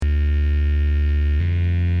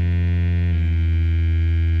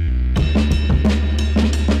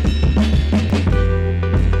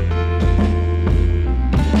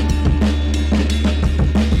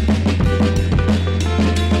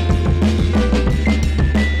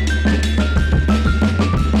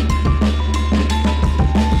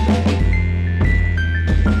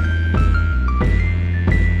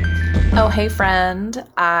Hey friend,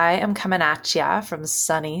 I am coming at ya from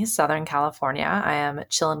sunny Southern California. I am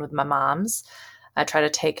chilling with my moms. I try to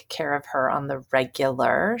take care of her on the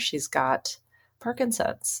regular. She's got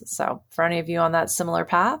Parkinson's. So, for any of you on that similar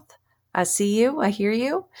path, I see you, I hear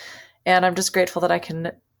you, and I'm just grateful that I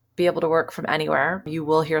can be able to work from anywhere. You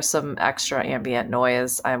will hear some extra ambient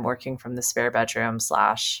noise. I'm working from the spare bedroom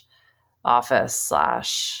slash office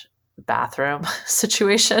slash bathroom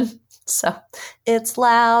situation. So, it's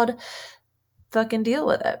loud. Fucking deal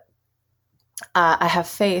with it. I have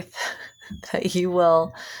faith that you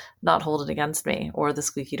will not hold it against me or the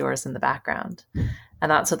squeaky doors in the background. And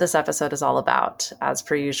that's what this episode is all about, as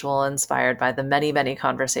per usual, inspired by the many, many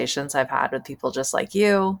conversations I've had with people just like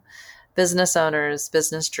you, business owners,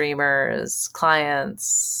 business dreamers,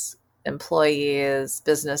 clients, employees,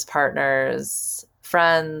 business partners,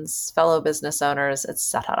 friends, fellow business owners,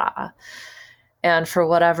 etc. And for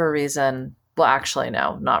whatever reason, well, actually,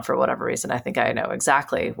 no, not for whatever reason. I think I know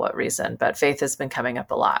exactly what reason, but faith has been coming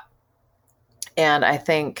up a lot. And I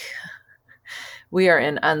think we are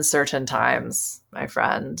in uncertain times, my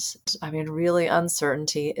friend. I mean, really,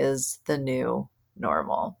 uncertainty is the new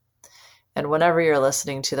normal. And whenever you're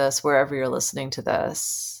listening to this, wherever you're listening to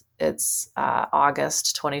this, it's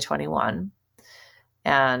August 2021.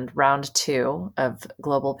 And round 2 of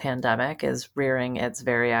global pandemic is rearing its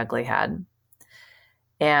very ugly head.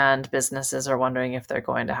 And businesses are wondering if they're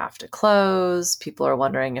going to have to close. People are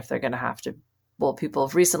wondering if they're going to have to, well, people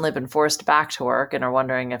have recently been forced back to work and are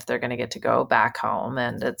wondering if they're going to get to go back home.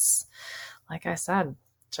 And it's, like I said,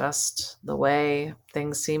 just the way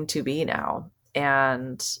things seem to be now.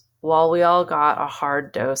 And while we all got a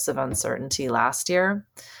hard dose of uncertainty last year,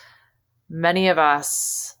 many of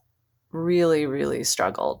us really, really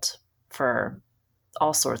struggled for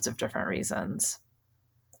all sorts of different reasons.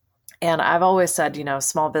 And I've always said,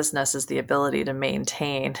 small business is the ability to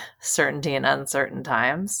maintain certainty in uncertain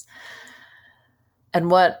times. And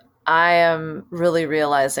what I am really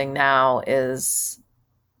realizing now is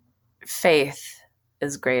faith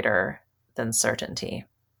is greater than certainty.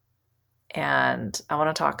 And I want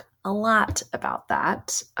to talk a lot about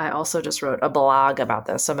that. I also just wrote a blog about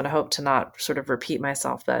this. So I'm going to hope to not sort of repeat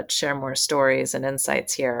myself, but share more stories and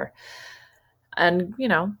insights here. And,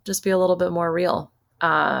 just be a little bit more real.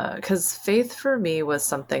 Because faith for me was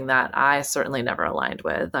something that I certainly never aligned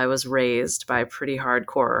with. I was raised by pretty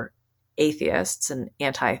hardcore atheists and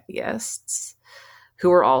anti-theists who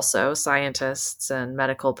were also scientists and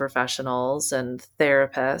medical professionals and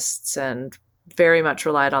therapists and very much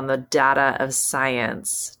relied on the data of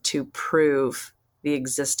science to prove the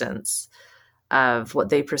existence of what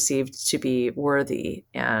they perceived to be worthy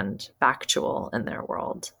and factual in their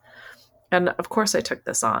world. And of course I took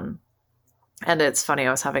this on. And it's funny,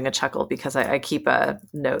 I was having a chuckle because I keep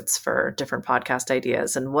notes for different podcast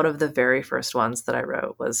ideas. And one of the very first ones that I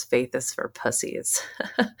wrote was Faith is for Pussies.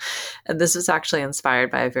 And this was actually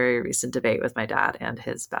inspired by a very recent debate with my dad and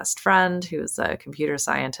his best friend, who's a computer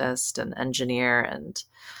scientist and engineer. And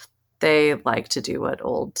they like to do what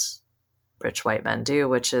old rich white men do,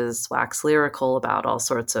 which is wax lyrical about all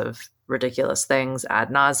sorts of ridiculous things ad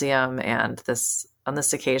nauseum. And on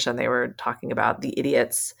this occasion, they were talking about the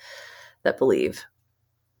idiots that believe.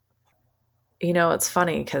 It's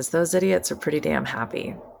funny because those idiots are pretty damn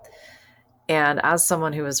happy. And as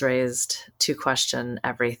someone who was raised to question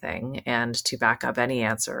everything and to back up any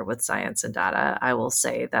answer with science and data, I will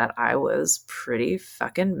say that I was pretty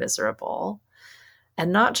fucking miserable.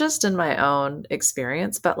 And not just in my own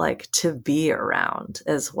experience, but like to be around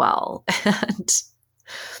as well. And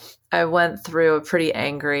I went through a pretty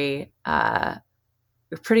angry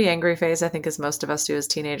phase, I think, as most of us do as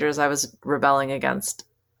teenagers. I was rebelling against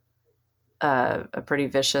a pretty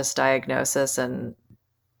vicious diagnosis and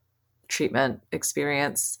treatment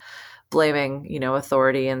experience, blaming,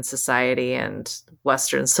 authority and society and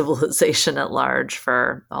Western civilization at large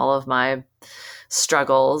for all of my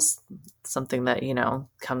struggles. Something that,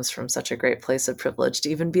 comes from such a great place of privilege to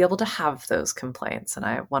even be able to have those complaints. And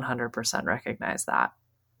I 100% recognize that.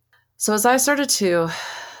 So as I started to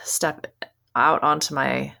step out onto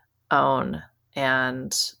my own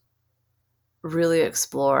and really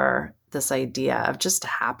explore this idea of just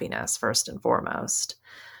happiness first and foremost.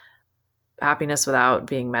 Happiness without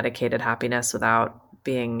being medicated, happiness without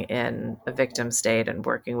being in a victim state and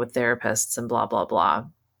working with therapists and blah, blah, blah.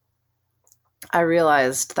 I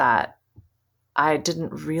realized that I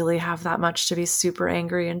didn't really have that much to be super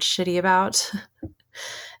angry and shitty about.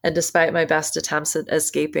 And despite my best attempts at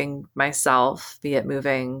escaping myself, be it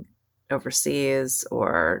moving overseas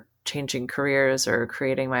or changing careers or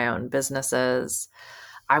creating my own businesses,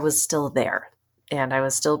 I was still there. And I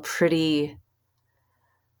was still pretty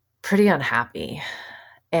pretty unhappy.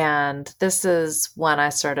 And this is when I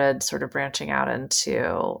started sort of branching out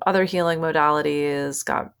into other healing modalities,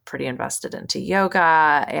 got pretty invested into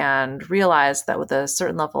yoga, and realized that with a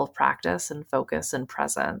certain level of practice and focus and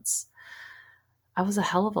presence, I was a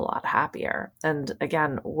hell of a lot happier. And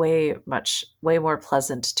again, way more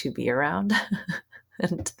pleasant to be around.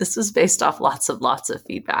 And this was based off lots of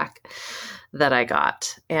feedback that I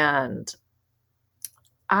got. And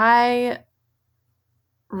I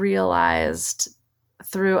realized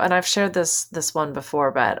through, and I've shared this one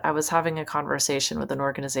before, but I was having a conversation with an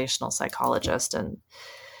organizational psychologist, and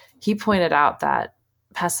he pointed out that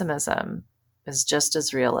pessimism is just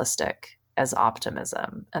as realistic as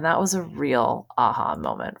optimism. And that was a real aha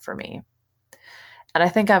moment for me. And I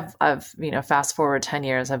think I've fast forward 10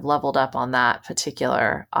 years, I've leveled up on that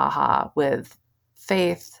particular aha with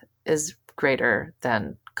faith is greater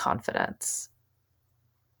than confidence.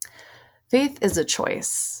 Faith is a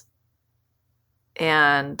choice.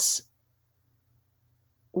 And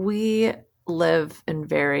we live in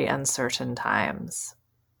very uncertain times.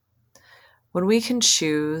 When we can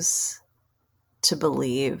choose to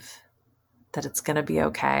believe that it's going to be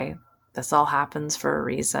okay, this all happens for a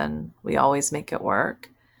reason, we always make it work,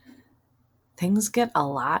 things get a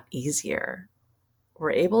lot easier.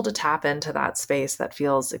 We're able to tap into that space that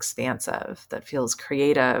feels expansive, that feels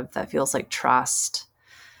creative, that feels like trust.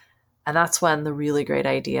 And that's when the really great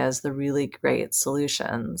ideas, the really great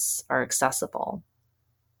solutions are accessible.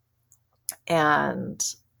 And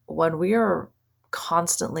when we are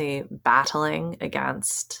constantly battling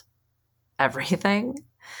against everything,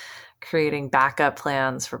 creating backup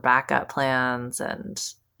plans for backup plans, and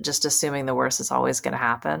just assuming the worst is always going to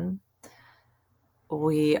happen,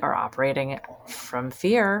 we are operating from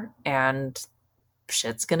fear and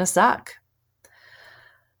shit's going to suck.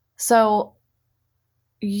 So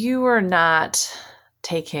you are not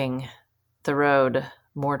taking the road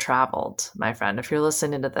more traveled, my friend. If you're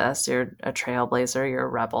listening to this, you're a trailblazer, you're a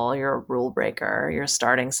rebel, you're a rule breaker, you're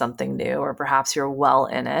starting something new, or perhaps you're well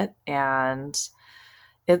in it, and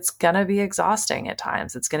it's going to be exhausting at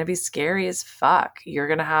times. It's going to be scary as fuck. You're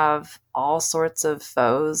going to have all sorts of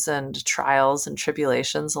foes and trials and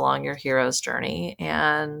tribulations along your hero's journey,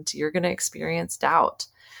 and you're going to experience doubt.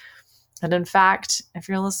 And in fact, if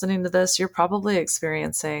you're listening to this, you're probably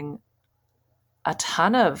experiencing a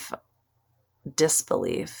ton of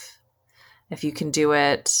disbelief. If you can do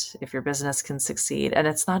it, if your business can succeed, and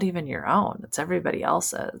it's not even your own, it's everybody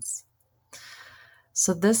else's.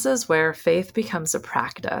 So this is where faith becomes a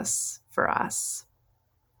practice for us.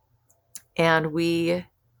 And we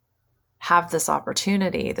have this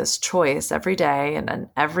opportunity, this choice every day and in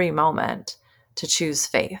every moment to choose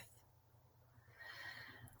faith.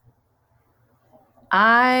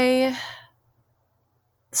 I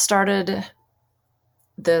started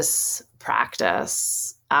this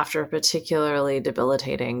practice after a particularly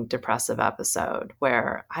debilitating depressive episode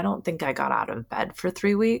where I don't think I got out of bed for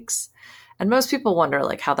 3 weeks. And most people wonder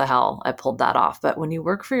like how the hell I pulled that off. But when you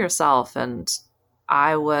work for yourself, and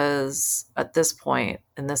I was at this point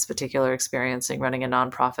in this particular experiencing running a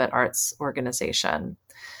nonprofit arts organization,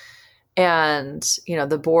 and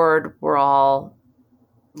the board were all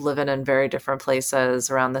living in very different places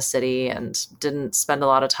around the city and didn't spend a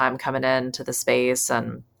lot of time coming into the space.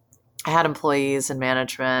 And I had employees and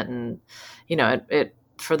management, and it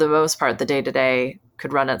for the most part, the day-to-day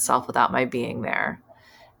could run itself without my being there.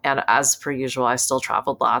 And as per usual, I still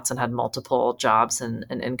traveled lots and had multiple jobs and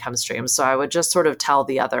income streams. So I would just sort of tell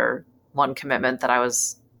the other one commitment that I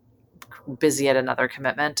was busy at another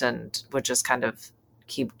commitment, and would just kind of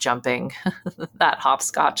keep jumping that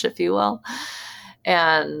hopscotch, if you will.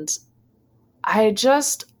 And I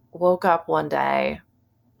just woke up one day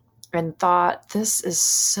and thought, this is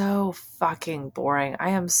so fucking boring. I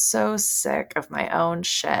am so sick of my own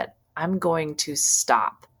shit. I'm going to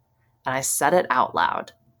stop. And I said it out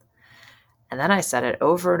loud. And then I said it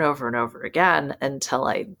over and over and over again until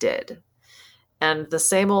I did. And the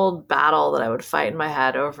same old battle that I would fight in my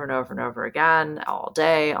head over and over and over again, all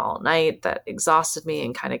day, all night, that exhausted me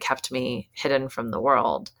and kind of kept me hidden from the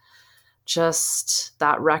world. Just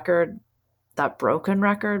that record, that broken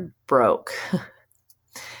record, broke.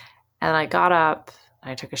 And I got up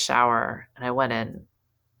and I took a shower and I went in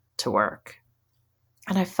to work.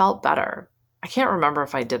 And I felt better. I can't remember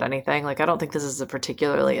if I did anything. Like, I don't think this is a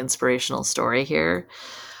particularly inspirational story here,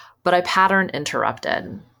 but I pattern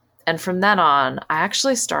interrupted. And from then on, I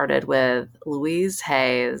actually started with Louise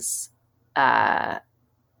Hay's.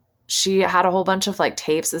 She had a whole bunch of like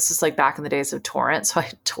tapes. This was like back in the days of torrent. So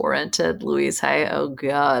I torrented Louise Hay. Oh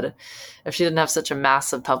God. If she didn't have such a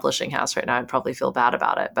massive publishing house right now, I'd probably feel bad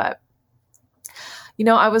about it. But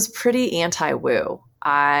I was pretty anti-woo.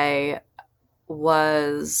 I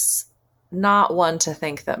was not one to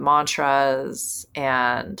think that mantras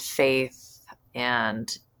and faith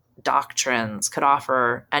and doctrines could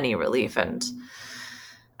offer any relief. And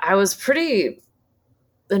I was pretty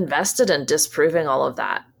invested in disproving all of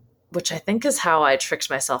that, which I think is how I tricked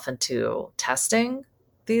myself into testing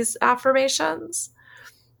these affirmations.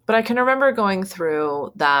 But I can remember going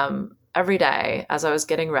through them every day as I was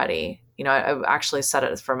getting ready. I actually set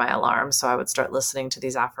it for my alarm. So I would start listening to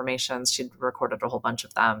these affirmations. She'd recorded a whole bunch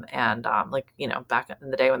of them. And back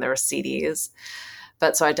in the day when there were CDs.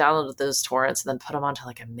 But so I downloaded those torrents and then put them onto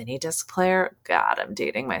like a mini disc player. God, I'm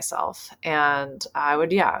dating myself. And I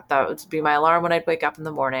would, that would be my alarm when I'd wake up in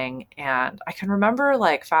the morning. And I can remember,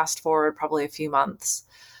 like, fast forward probably a few months,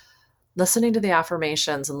 listening to the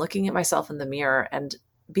affirmations and looking at myself in the mirror and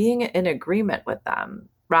being in agreement with them.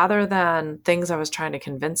 Rather than things I was trying to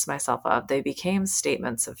convince myself of, they became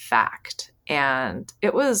statements of fact. And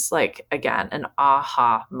it was like, again, an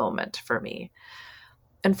aha moment for me.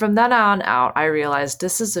 And from then on out, I realized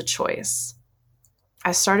this is a choice.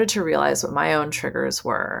 I started to realize what my own triggers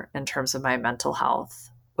were in terms of my mental health,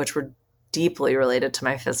 which were deeply related to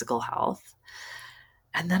my physical health.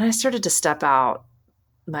 And then I started to step out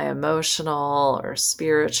my emotional or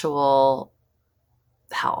spiritual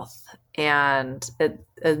health. And it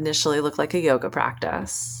initially looked like a yoga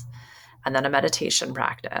practice, and then a meditation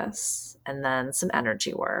practice, and then some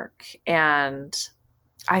energy work. And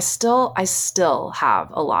I still have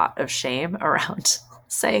a lot of shame around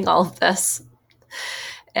saying all of this.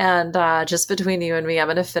 And just between you and me, I'm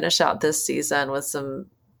going to finish out this season with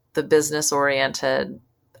the business oriented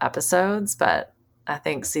episodes, but I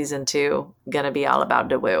think season 2 going to be all about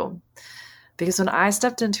Dawu. Because when I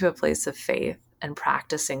stepped into a place of faith and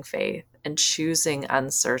practicing faith and choosing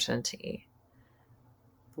uncertainty,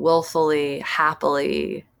 willfully,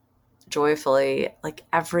 happily, joyfully, like,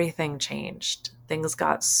 everything changed. Things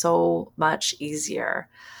got so much easier.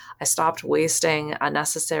 I stopped wasting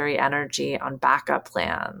unnecessary energy on backup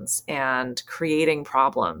plans and creating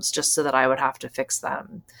problems just so that I would have to fix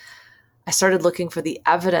them. I started looking for the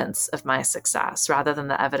evidence of my success rather than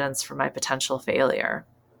the evidence for my potential failure.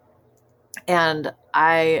 And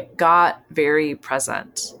I got very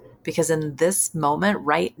present, because in this moment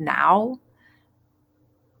right now,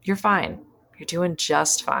 you're fine. You're doing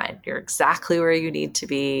just fine. You're exactly where you need to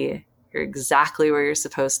be. You're exactly where you're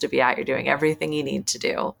supposed to be at. You're doing everything you need to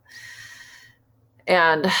do.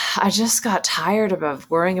 And I just got tired of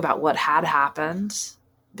worrying about what had happened,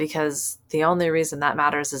 because the only reason that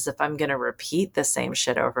matters is if I'm going to repeat the same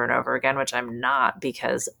shit over and over again, which I'm not,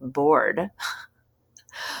 because bored.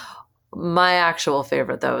 My actual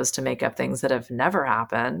favorite, though, is to make up things that have never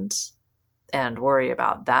happened and worry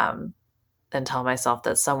about them, and tell myself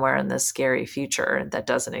that somewhere in this scary future that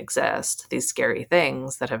doesn't exist, these scary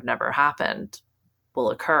things that have never happened will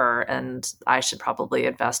occur. And I should probably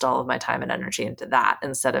invest all of my time and energy into that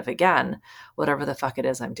instead of, again, whatever the fuck it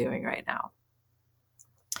is I'm doing right now.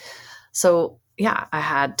 So yeah, I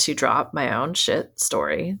had to drop my own shit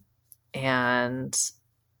story and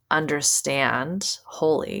understand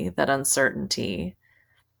wholly that uncertainty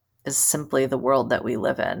is simply the world that we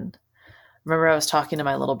live in. Remember, I was talking to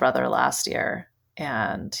my little brother last year,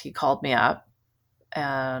 and he called me up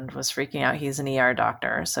and was freaking out. He's an ER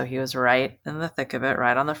doctor, so he was right in the thick of it,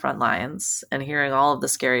 right on the front lines, and hearing all of the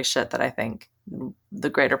scary shit that I think the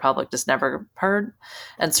greater public just never heard.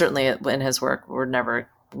 And certainly in his work,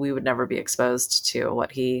 we would never be exposed to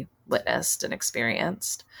what he witnessed and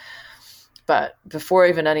experienced. But before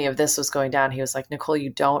even any of this was going down, he was like, Nicole, you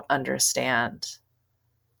don't understand.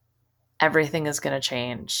 Everything is going to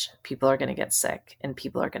change. People are going to get sick and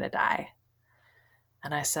people are going to die.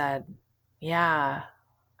 And I said, yeah,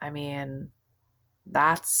 I mean,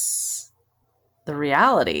 that's the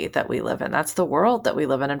reality that we live in. That's the world that we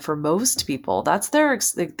live in. And for most people,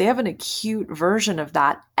 they have an acute version of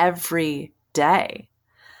that every day.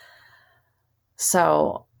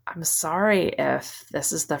 So I'm sorry if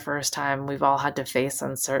this is the first time we've all had to face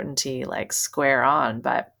uncertainty, like, square on,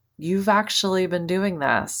 but you've actually been doing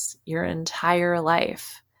this your entire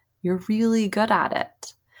life. You're really good at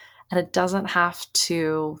it. And it doesn't have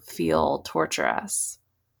to feel torturous.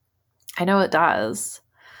 I know it does.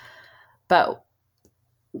 But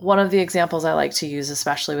one of the examples I like to use,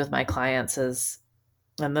 especially with my clients, is,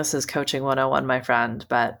 and this is coaching 101, my friend,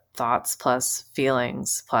 but thoughts plus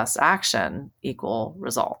feelings plus action equal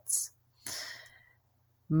results.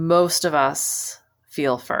 Most of us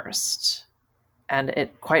feel first, and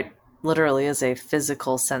it quite literally is a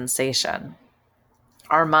physical sensation.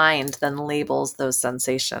 Our mind then labels those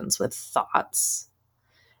sensations with thoughts,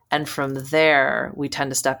 And from there, we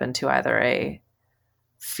tend to step into either a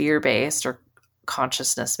fear-based or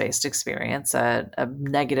consciousness-based experience, a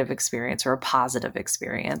negative experience or a positive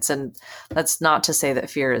experience. And that's not to say that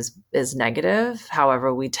fear is negative.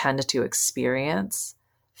 However, we tend to experience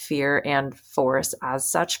fear and force as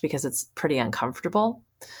such because it's pretty uncomfortable,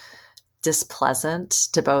 displeasant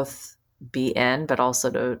to both be in, but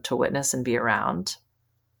also to witness and be around.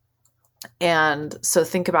 And so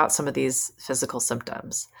think about some of these physical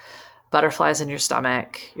symptoms. Butterflies in your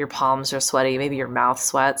stomach, your palms are sweaty, maybe your mouth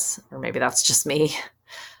sweats, or maybe that's just me.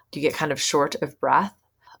 You get kind of short of breath.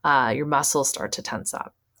 Your muscles start to tense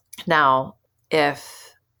up. Now,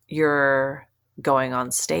 if you're going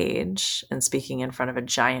on stage and speaking in front of a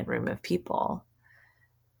giant room of people,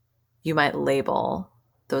 you might label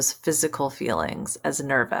those physical feelings as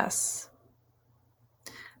nervous.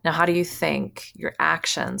 Now, how do you think your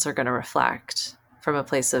actions are going to reflect from a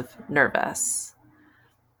place of nervous?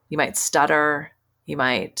 You might stutter. You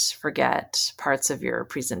might forget parts of your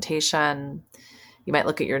presentation. You might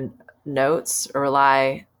look at your notes or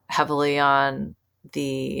rely heavily on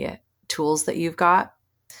the tools that you've got.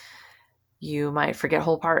 You might forget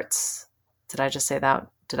whole parts. Did I just say that?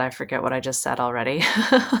 Did I forget what I just said already?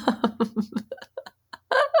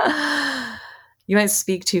 You might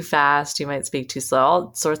speak too fast. You might speak too slow,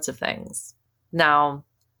 all sorts of things. Now,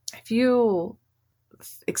 if you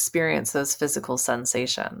experience those physical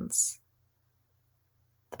sensations,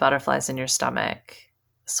 the butterflies in your stomach,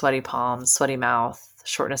 sweaty palms, sweaty mouth,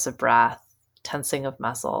 shortness of breath, tensing of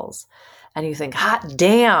muscles, and you think, hot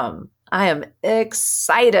damn, I am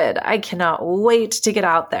excited. I cannot wait to get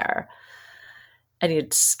out there. And you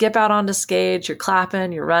skip out onto stage, you're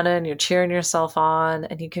clapping, you're running, you're cheering yourself on,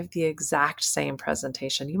 and you give the exact same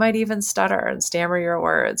presentation. You might even stutter and stammer your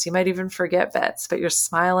words. You might even forget bits, but you're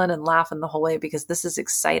smiling and laughing the whole way because this is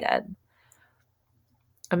excited.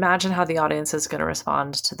 Imagine how the audience is going to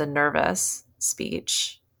respond to the nervous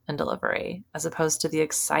speech and delivery as opposed to the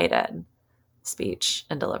excited speech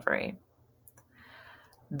and delivery.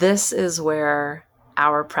 This is where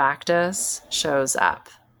our practice shows up,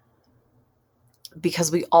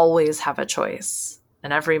 because we always have a choice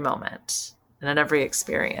in every moment and in every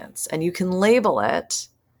experience. And you can label it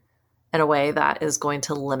in a way that is going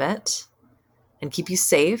to limit and keep you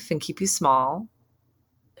safe and keep you small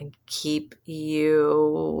and keep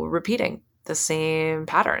you repeating the same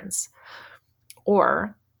patterns.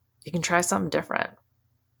 Or you can try something different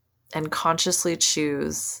and consciously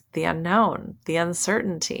choose the unknown, the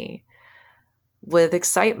uncertainty, with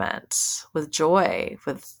excitement, with joy,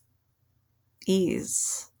 with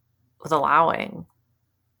ease, with allowing.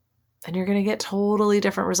 And you're going to get totally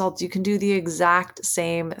different results. You can do the exact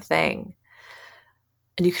same thing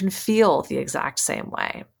and you can feel the exact same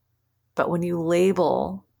way. But when you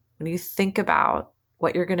label, when you think about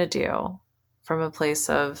what you're going to do from a place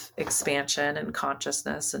of expansion and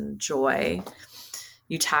consciousness and joy,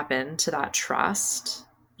 you tap into that trust.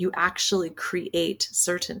 You actually create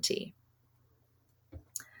certainty.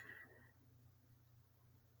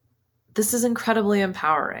 This is incredibly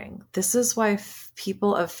empowering. This is why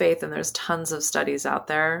people of faith, and there's tons of studies out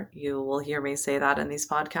there. You will hear me say that in these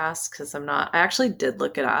podcasts because I actually did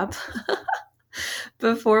look it up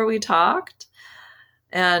before we talked.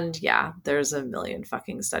 And yeah, there's a million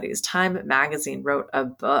fucking studies. Time Magazine wrote a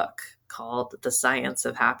book called The Science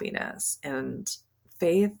of Happiness, and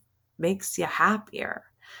faith makes you happier.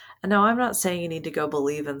 And now I'm not saying you need to go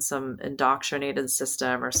believe in some indoctrinated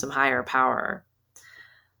system or some higher power.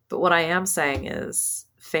 But what I am saying is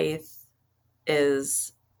faith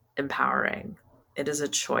is empowering. It is a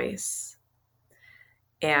choice.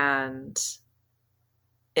 And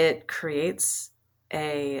it creates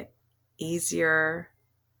a easier,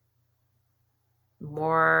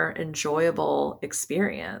 more enjoyable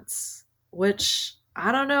experience, which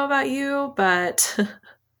I don't know about you, but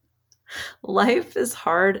life is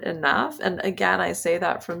hard enough. And again, I say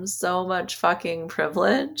that from so much fucking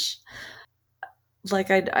privilege.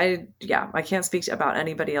 Like I can't speak about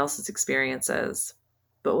anybody else's experiences,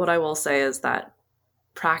 but what I will say is that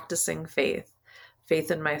practicing faith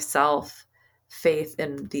in myself, faith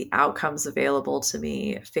in the outcomes available to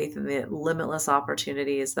me, faith in the limitless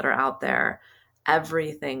opportunities that are out there,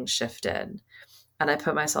 everything shifted. And I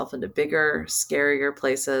put myself into bigger, scarier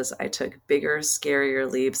places. I took bigger, scarier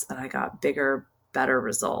leaps, and I got bigger, better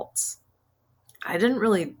results. I didn't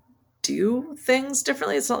really do things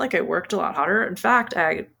differently. It's not like I worked a lot harder. In fact,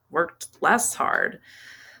 I worked less hard.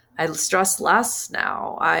 I stress less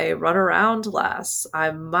now. I run around less.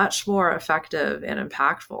 I'm much more effective and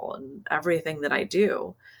impactful in everything that I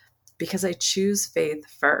do because I choose faith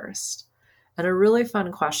first. And a really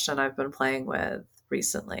fun question I've been playing with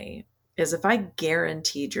recently is if I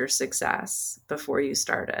guaranteed your success before you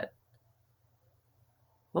started,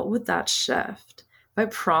 what would that shift? If I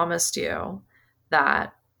promised you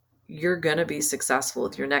that you're going to be successful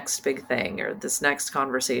with your next big thing or this next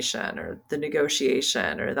conversation or the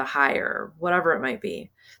negotiation or the hire, whatever it might be,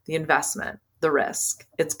 the investment, the risk,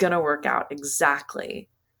 it's going to work out exactly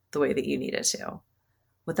the way that you need it to.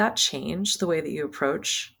 Would that change the way that you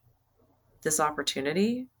approach this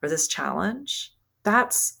opportunity or this challenge?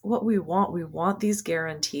 That's what we want. We want these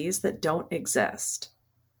guarantees that don't exist.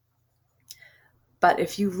 But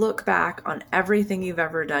if you look back on everything you've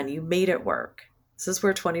ever done, you made it work. This is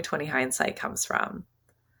where 2020 hindsight comes from.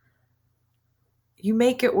 You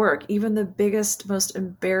make it work. Even the biggest, most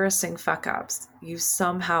embarrassing fuck ups, you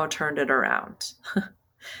somehow turned it around.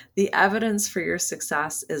 The evidence for your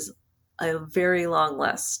success is a very long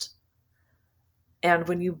list. And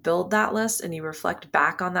when you build that list and you reflect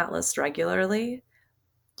back on that list regularly,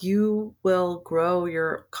 you will grow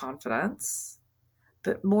your confidence,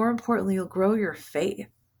 but more importantly, you'll grow your faith.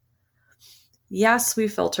 Yes, we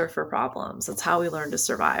filter for problems. That's how we learn to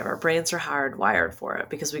survive. Our brains are hardwired for it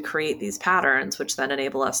because we create these patterns, which then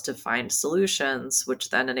enable us to find solutions,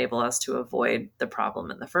 which then enable us to avoid the problem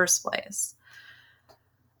in the first place.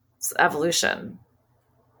 It's evolution.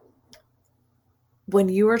 When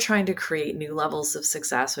you are trying to create new levels of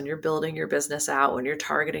success, when you're building your business out, when you're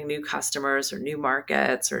targeting new customers or new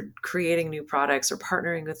markets or creating new products or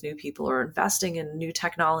partnering with new people or investing in new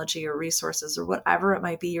technology or resources or whatever it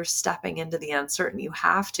might be, you're stepping into the uncertain. You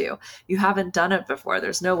have to. You haven't done it before.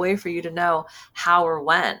 There's no way for you to know how or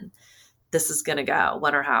when this is going to go,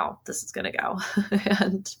 when or how this is going to go.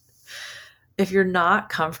 And if you're not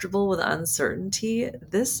comfortable with uncertainty,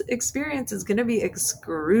 this experience is going to be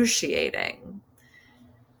excruciating.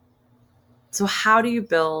 So how do you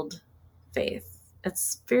build faith?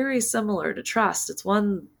 It's very similar to trust. It's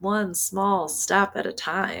one small step at a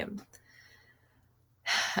time.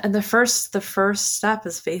 And the first step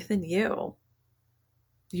is faith in you.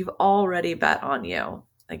 You've already bet on you.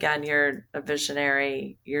 Again, you're a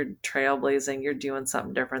visionary, you're trailblazing, you're doing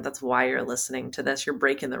something different. That's why you're listening to this. You're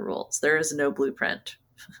breaking the rules. There is no blueprint.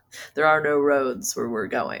 There are no roads where we're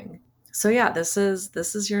going. So yeah, this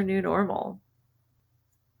is your new normal.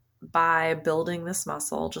 By building this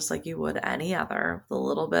muscle, just like you would any other, with a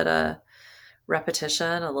little bit of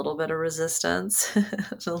repetition, a little bit of resistance,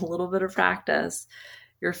 a little bit of practice,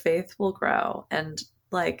 your faith will grow. And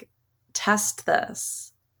test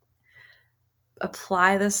this,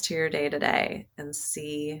 apply this to your day to day and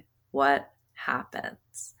see what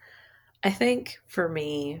happens. I think for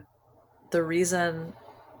me, the reason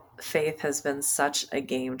faith has been such a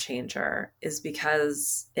game changer is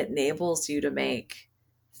because it enables you to make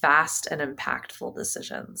fast and impactful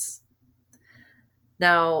decisions.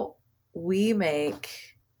 Now, we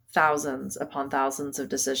make thousands upon thousands of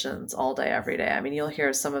decisions all day, every day. I mean, you'll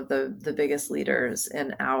hear some of the biggest leaders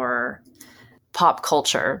in our pop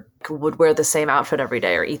culture would wear the same outfit every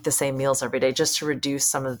day or eat the same meals every day just to reduce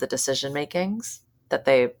some of the decision makings that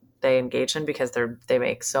they engage in, because they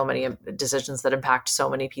make so many decisions that impact so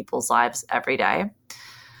many people's lives every day.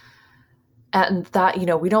 And that,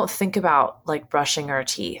 we don't think about brushing our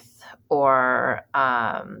teeth or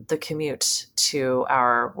the commute to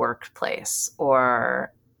our workplace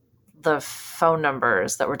or the phone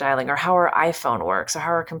numbers that we're dialing or how our iPhone works or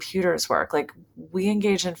how our computers work. We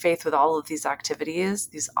engage in faith with all of these activities,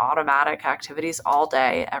 these automatic activities all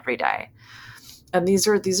day, every day. And these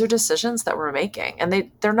are decisions that we're making,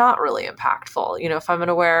 and they're not really impactful. If I'm going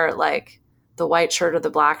to wear the white shirt or the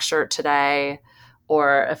black shirt today,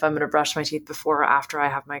 or if I'm going to brush my teeth before or after I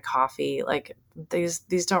have my coffee,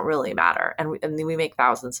 these don't really matter. And we make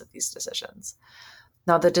thousands of these decisions.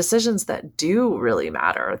 Now, the decisions that do really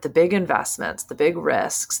matter, the big investments, the big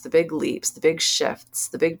risks, the big leaps, the big shifts,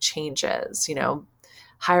 the big changes,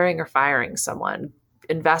 hiring or firing someone,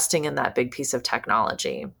 investing in that big piece of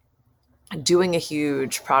technology, doing a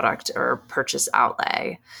huge product or purchase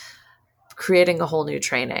outlay, creating a whole new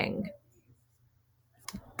training,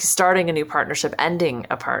 starting a new partnership, ending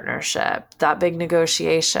a partnership, that big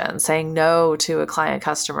negotiation, saying no to a client,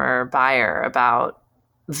 customer, buyer about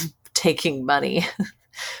taking money.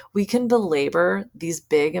 We can belabor these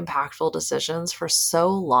big, impactful decisions for so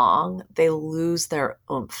long, they lose their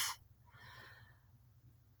oomph.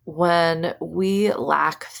 When we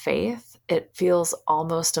lack faith, it feels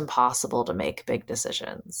almost impossible to make big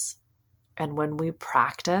decisions. And when we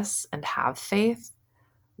practice and have faith,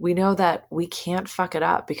 we know that we can't fuck it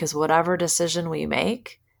up, because whatever decision we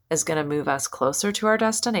make is going to move us closer to our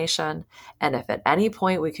destination. And if at any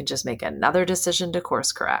point we can just make another decision to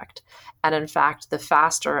course correct. And in fact, the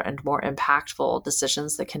faster and more impactful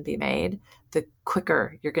decisions that can be made, the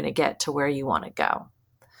quicker you're going to get to where you want to go.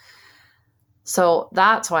 So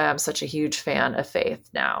that's why I'm such a huge fan of faith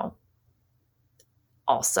now.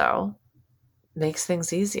 Also, makes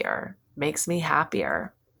things easier, makes me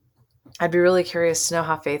happier. I'd be really curious to know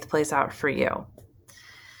how faith plays out for you.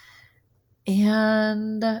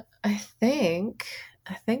 And I think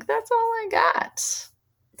that's all I got.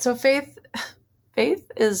 So faith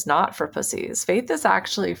is not for pussies. Faith is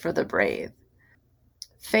actually for the brave.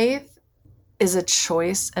 Faith is a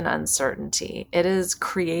choice in uncertainty. It is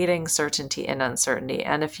creating certainty in uncertainty.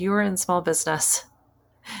 And if you are in small business,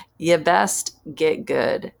 you best get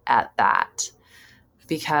good at that,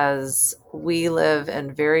 because we live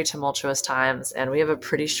in very tumultuous times and we have a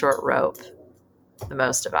pretty short rope, the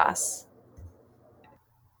most of us.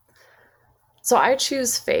 So I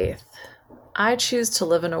choose faith. I choose to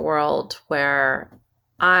live in a world where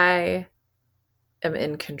I am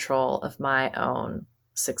in control of my own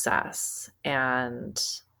success, and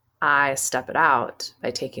I step it out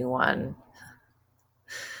by taking one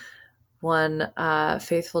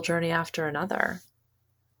faithful journey after another.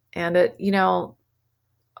 And it,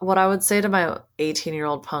 what I would say to my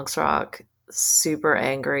 18-year-old punks rock, super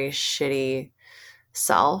angry, shitty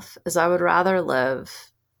self is I would rather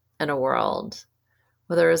live in a world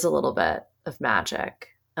where there is a little bit of magic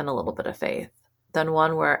and a little bit of faith than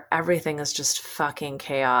one where everything is just fucking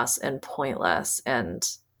chaos and pointless and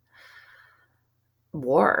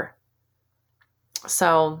war.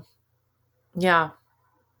 So, yeah,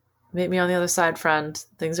 meet me on the other side, friend.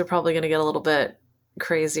 Things are probably going to get a little bit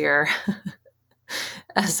crazier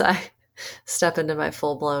as I step into my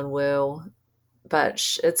full-blown woo.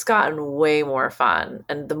 But it's gotten way more fun.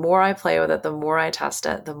 And the more I play with it, the more I test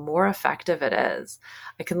it, the more effective it is.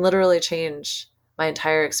 I can literally change my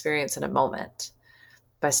entire experience in a moment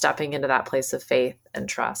by stepping into that place of faith and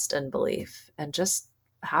trust and belief and just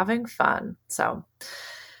having fun. So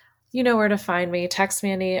you know where to find me. Text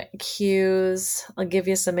me any cues. I'll give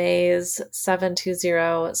you some A's.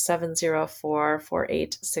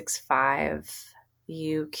 720-704-4865.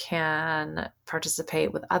 You can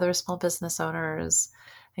participate with other small business owners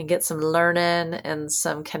and get some learning and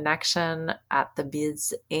some connection at the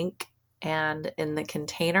Biz Inc. and in the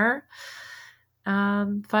container.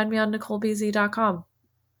 Find me on NicoleBZ.com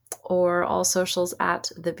or all socials at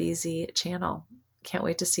the BZ channel. Can't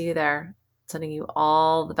wait to see you there. Sending you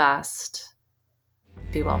all the best.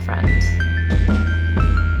 Be well, friend.